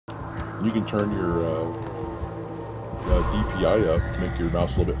You can turn your DPI up to make your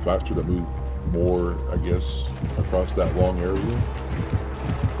mouse a little bit faster to move more, I guess, across that long area.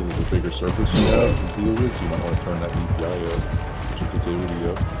 Because it's a bigger surface you have to deal with, so you might want to turn that DPI up, sensitivity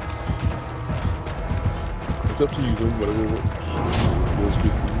up. It's up to you though, whatever works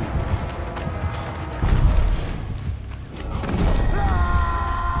good for you.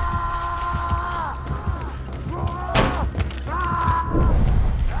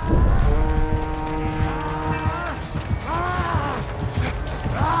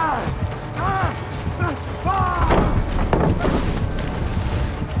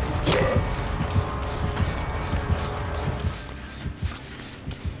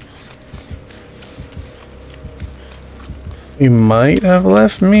 He might have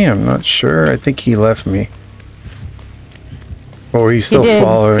left me. I'm not sure. I think he left me. Or he's still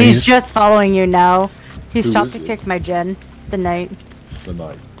following. He's just following you now. He stopped to kick my gen the night. The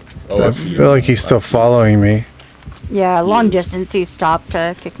night. Oh, I feel like he's still following me. Yeah, long distance. He stopped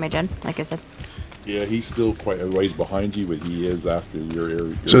to kick my gen, like I said. Yeah, he's still quite a ways behind you, but he is after your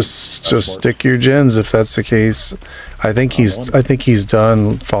area. Just stick your gens if that's the case. I think he's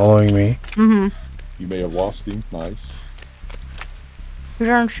done following me. Mm-hmm. You may have lost him. Nice. He's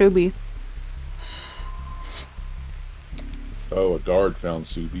on Subi. Oh, a guard found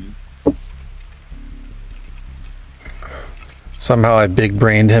Subi. Somehow I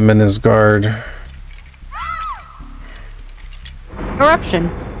big-brained him and his guard.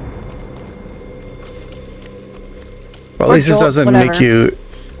 Corruption. Well, at least this doesn't make you...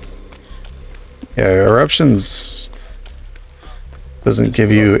 Yeah, eruptions doesn't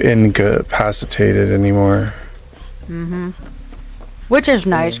give you incapacitated anymore. Mm-hmm. Which is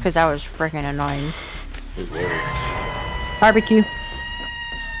nice, because that was freaking annoying. It was. Barbecue.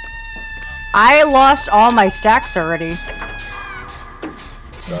 I lost all my stacks already.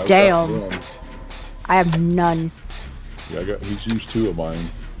 Damn. I have none. Yeah, he's used 2 of mine.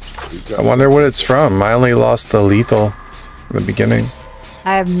 I wonder what it's from. I only lost the lethal in the beginning.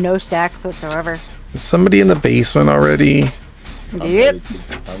 I have no stacks whatsoever. Is somebody in the basement already? Yep.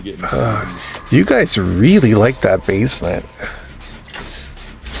 I'm getting you guys really like that basement.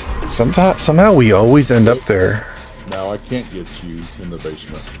 Somehow we always end up there. Now I can't get you in the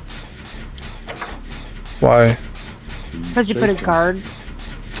basement. Why? Because you put his guard.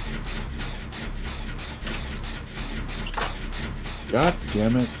 God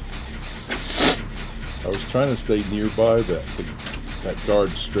damn it. I was trying to stay nearby that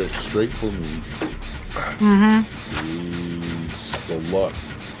guard straight for me. Mm-hmm. Jeez, the luck.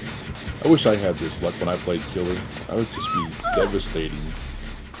 I wish I had this luck when I played Killer. I would just be devastating.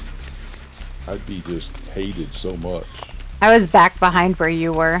 I'd be just hated so much. I was back behind where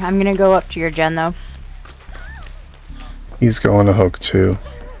you were. I'm gonna go up to your gen though. He's going to hook too.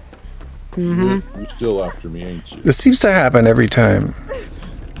 Mm-hmm. You're still after me, ain't you? This seems to happen every time.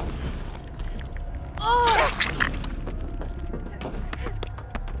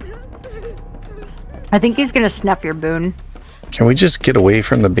 I think he's gonna snap your boon. Can we just get away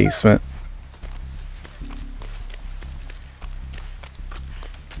from the basement?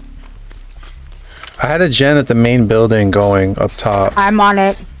 I had a gen at the main building going up top. I'm on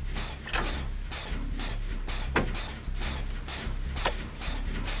it.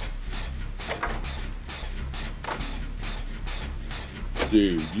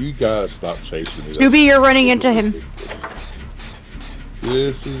 Dude, you gotta stop chasing me. Scooby, you're running into him.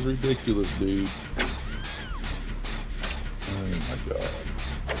 This is ridiculous, dude. Oh my god.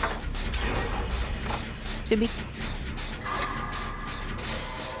 Scooby.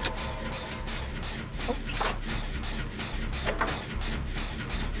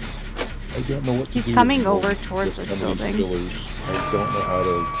 I don't know what to do. He's coming over towards this building. Killers. I don't know how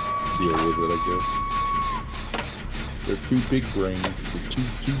to deal with it, I guess. They're too big brained. They're too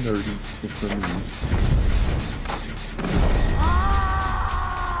nerdy for me.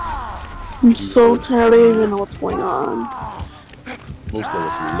 I'm so tired, I don't even know what's going on. Most of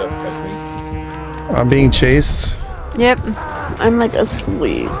us left, I think. I'm being chased. Yep. I'm like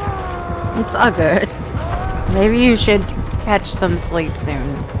asleep. It's all good. Maybe you should catch some sleep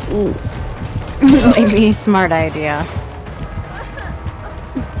soon. Maybe smart idea.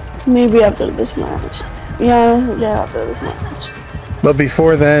 Maybe after this match. Yeah, after this match. But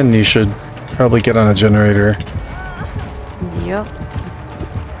before then, you should probably get on a generator. Yep.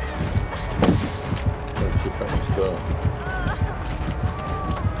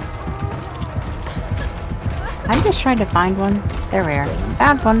 I'm just trying to find one. There we are.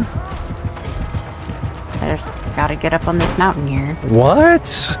 Found one. I just gotta get up on this mountain here. What?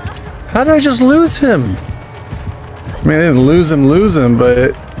 How did I just lose him? I mean, I didn't lose him,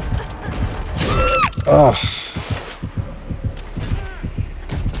 but Oh.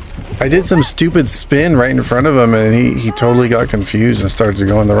 I did some stupid spin right in front of him, and he totally got confused and started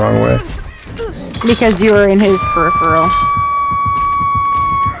going the wrong way. Because you were in his peripheral.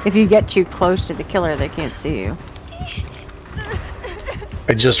 If you get too close to the killer, they can't see you.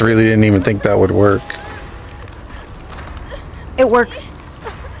 I just really didn't even think that would work. It works.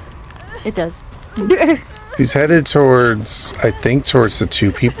 It does. He's headed towards, I think, towards the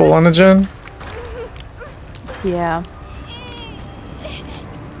 2 people on the gen. Yeah.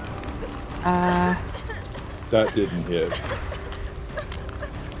 That didn't hit.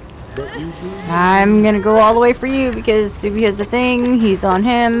 I'm gonna go all the way for you because Subi has a thing. He's on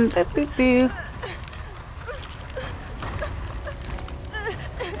him. Boop, boop, boop.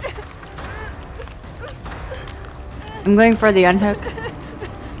 I'm going for the unhook.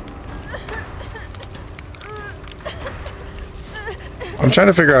 I'm trying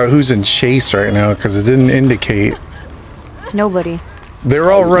to figure out who's in chase right now because it didn't indicate. Nobody. They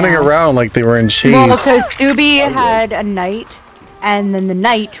were all running around like they were in chase. Well, because Subi had a knight, and then the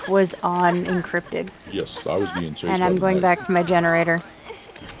knight was on encrypted. Yes, I was being chased. And I'm going back to my generator.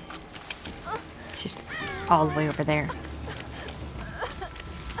 She's all the way over there.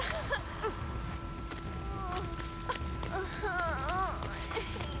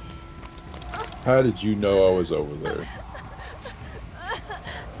 How did you know I was over there?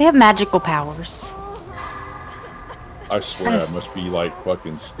 They have magical powers. I swear I must be like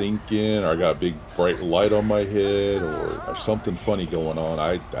fucking stinking, or I got a big bright light on my head, or something funny going on.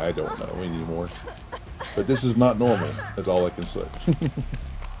 I don't know anymore. But this is not normal, that's all I can say.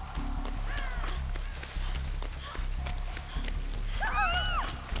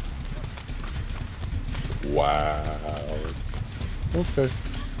 Wow. Okay.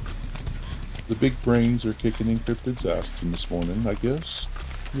 The big brains are kicking Encrypted's ass this morning, I guess.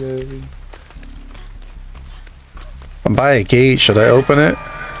 Yay. I'm by a gate. Should I open it?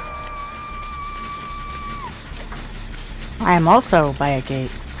 I am also by a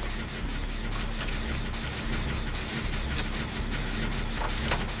gate.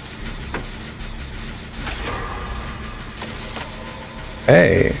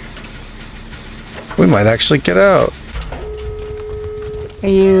 Hey. We might actually get out. Are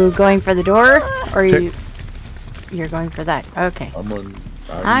you going for the door, or are you're going for that? Okay.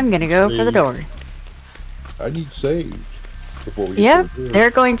 I'm gonna go for the door. I need save before we Yep, get to the door. they're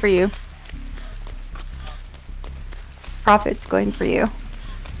going for you. Prophet's going for you.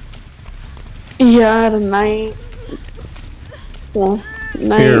 Yeah, I had a night. Well,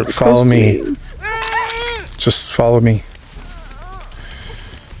 night. Here, follow close to me. you. Just follow me.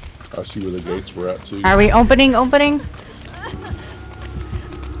 I see where the gates were at too. Are we opening?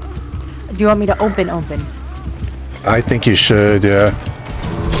 Do you want me to open? I think you should, yeah.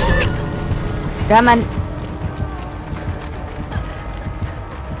 Come on.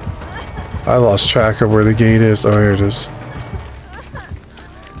 I lost track of where the gate is. Oh, here it is.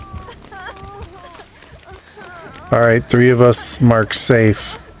 Alright, 3 of us marked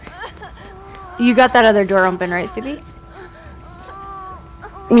safe. You got that other door open, right, Subi?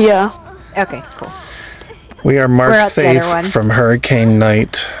 Yeah. Okay, cool. We are We're marked at the other one. safe from Hurricane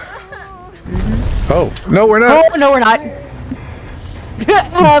Night. Oh, no, we're not. Oh, no, we're not.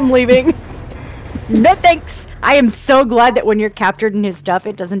 I'm leaving. No thanks. I am so glad that when you're captured in his stuff,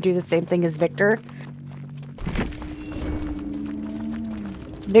 it doesn't do the same thing as Victor.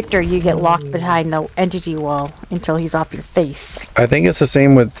 Victor, you get locked behind the entity wall until he's off your face. I think it's the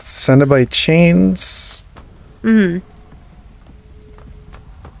same with Cenobite chains. Mm-hmm.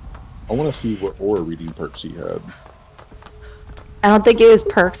 I want to see what aura reading perks he had. I don't think it was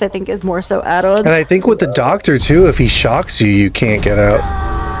perks. I think it was more so add-ons. And I think with the doctor, too, if he shocks you, you can't get out.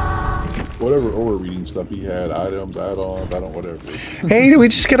 Whatever aura reading stuff he had, items, add-ons, I don't whatever. Hey, did we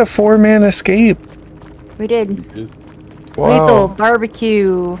just get a 4-man escape? We did. He did. Lethal Wow.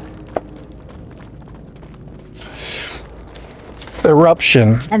 barbecue.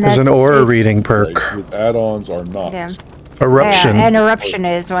 Eruption And is an that's aura it. reading perk. Like, with add-ons are not. Yeah. Eruption. Yeah, and eruption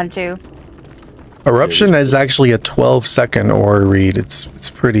is one too. Eruption is actually a 12-second aura read. It's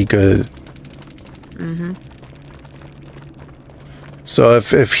pretty good. Mm-hmm. So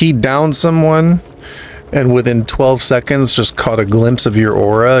if he downed someone and within 12 seconds just caught a glimpse of your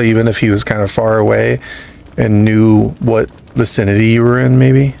aura, even if he was kind of far away and knew what vicinity you were in,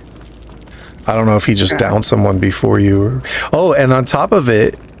 maybe. I don't know if he just downed someone before you were... Oh, and on top of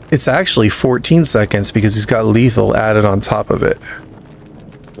it, it's actually 14 seconds because he's got lethal added on top of it.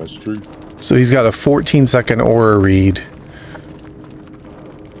 That's true. So he's got a 14-second aura read.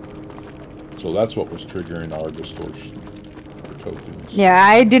 So that's what was triggering our distortion for tokens. Yeah,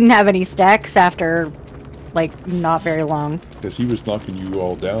 I didn't have any stacks after, like, not very long. Because he was knocking you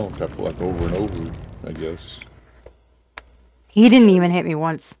all down, like over and over, I guess. He didn't even hit me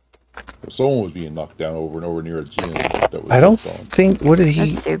once. But someone was being knocked down over and over near a gym. That was I don't fun. think. What did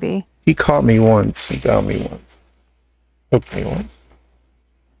he? That's Subi. He caught me once and downed me once. Hooked me once.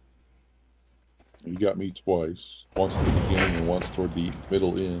 You got me twice. Once at the beginning and once toward the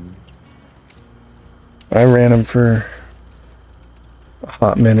middle end. I ran him for a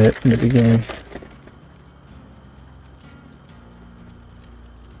hot minute in the beginning.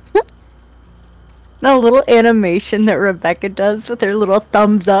 The little animation that Rebecca does with her little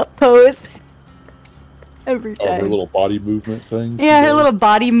thumbs up pose. Every time. Oh, her little body movement thing? Yeah, her little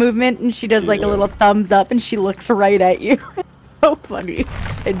body movement, and she does like a little thumbs up, and she looks right at you. So funny.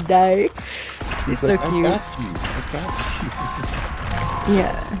 I die. She's so like, cute. I got you.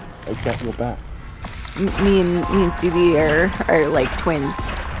 Yeah. I got your back. Me and CB are like twins,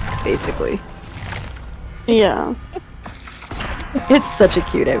 basically. Yeah. It's such a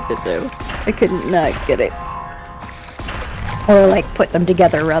cute outfit, though. I couldn't not get it. Or like put them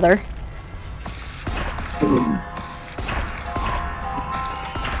together, rather.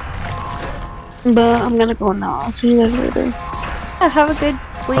 But I'm gonna go now. I'll see you guys later. Yeah, have a good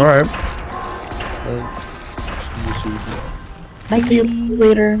sleep. All right. See you, Susie. Bye. See you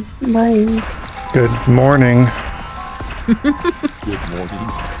later. Bye. Good morning. Good morning.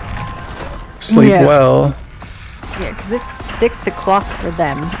 Sleep Yeah. well. Yeah, because it's 6 o'clock for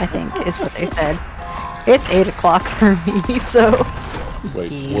them, I think, is what they said. It's 8 o'clock for me, so...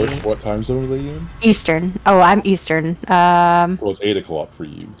 Wait, Yeah. what time zone are they in? Eastern. Oh, I'm Eastern. Well, it's 8 o'clock for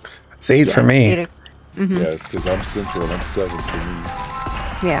you. It's 8 for me. 8 mm-hmm. Yeah, because I'm Central and I'm 7 for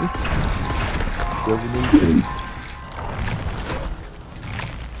me. Yeah. 7 8.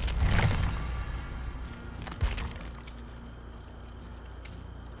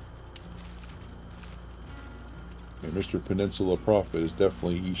 And Mr. Peninsula Prophet is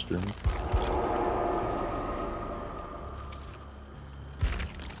definitely Eastern.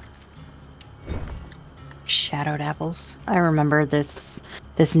 Shadowed apples. I remember this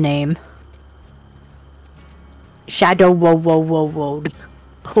name. Shadow whoa.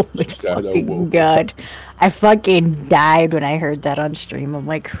 Oh my Shadow fucking whoa. god. I fucking died when I heard that on stream. I'm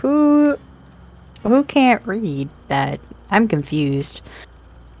like, who can't read that? I'm confused.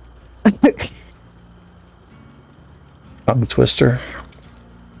 Tongue twister.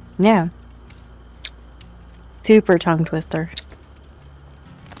 Yeah. Super tongue twister.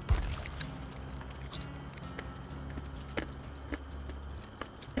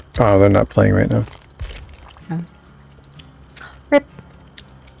 Oh, they're not playing right now. Rip.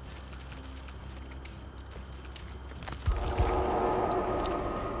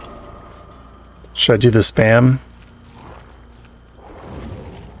 Should I do the spam?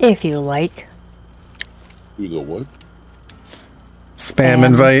 If you like. Do the what? Spam Spam.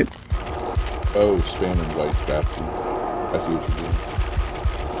 invite. Oh, spam invites. Got you. I see what you're doing.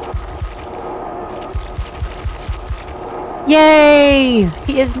 Yay!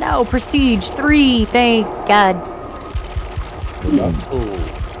 He is now Prestige 3, thank God. We're not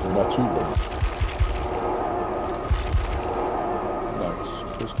too low.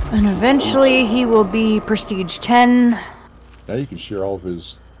 Nice. And eventually he will be Prestige 10. Now you can share all of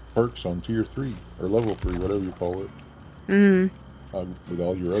his perks on tier 3 or level 3, whatever you call it. With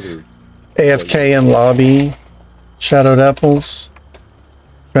all your other AFK and lobby. Shadowed apples.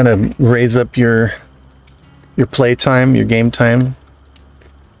 Trying to raise up your play time, your game time.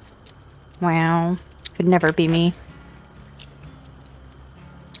 Wow. Could never be me.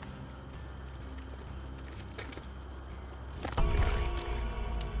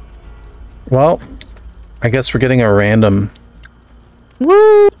 Well, I guess we're getting a random.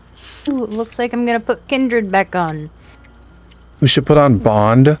 Woo! Ooh, looks like I'm gonna put Kindred back on. We should put on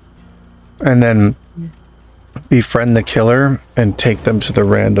Bond and then befriend the killer and take them to the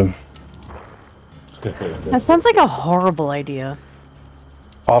random. That sounds like a horrible idea.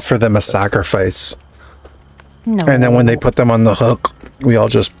 Offer them a sacrifice. No. And then when they put them on the hook, we all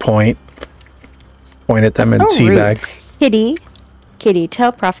just point at them and That's so rude. teabag. Kitty,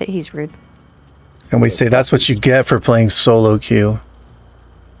 tell Prophet he's rude. And we say that's what you get for playing solo queue.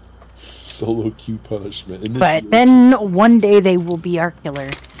 solo queue punishment. But then one day they will be our killer.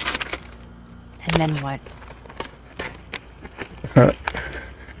 And then what?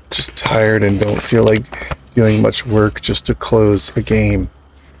 Just tired and don't feel like doing much work just to close a game.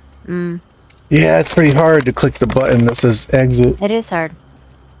 Yeah, it's pretty hard to click the button that says exit. It is hard.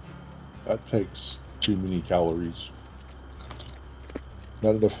 That takes too many calories.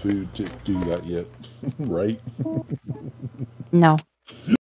 Not enough food to do that yet, right? No.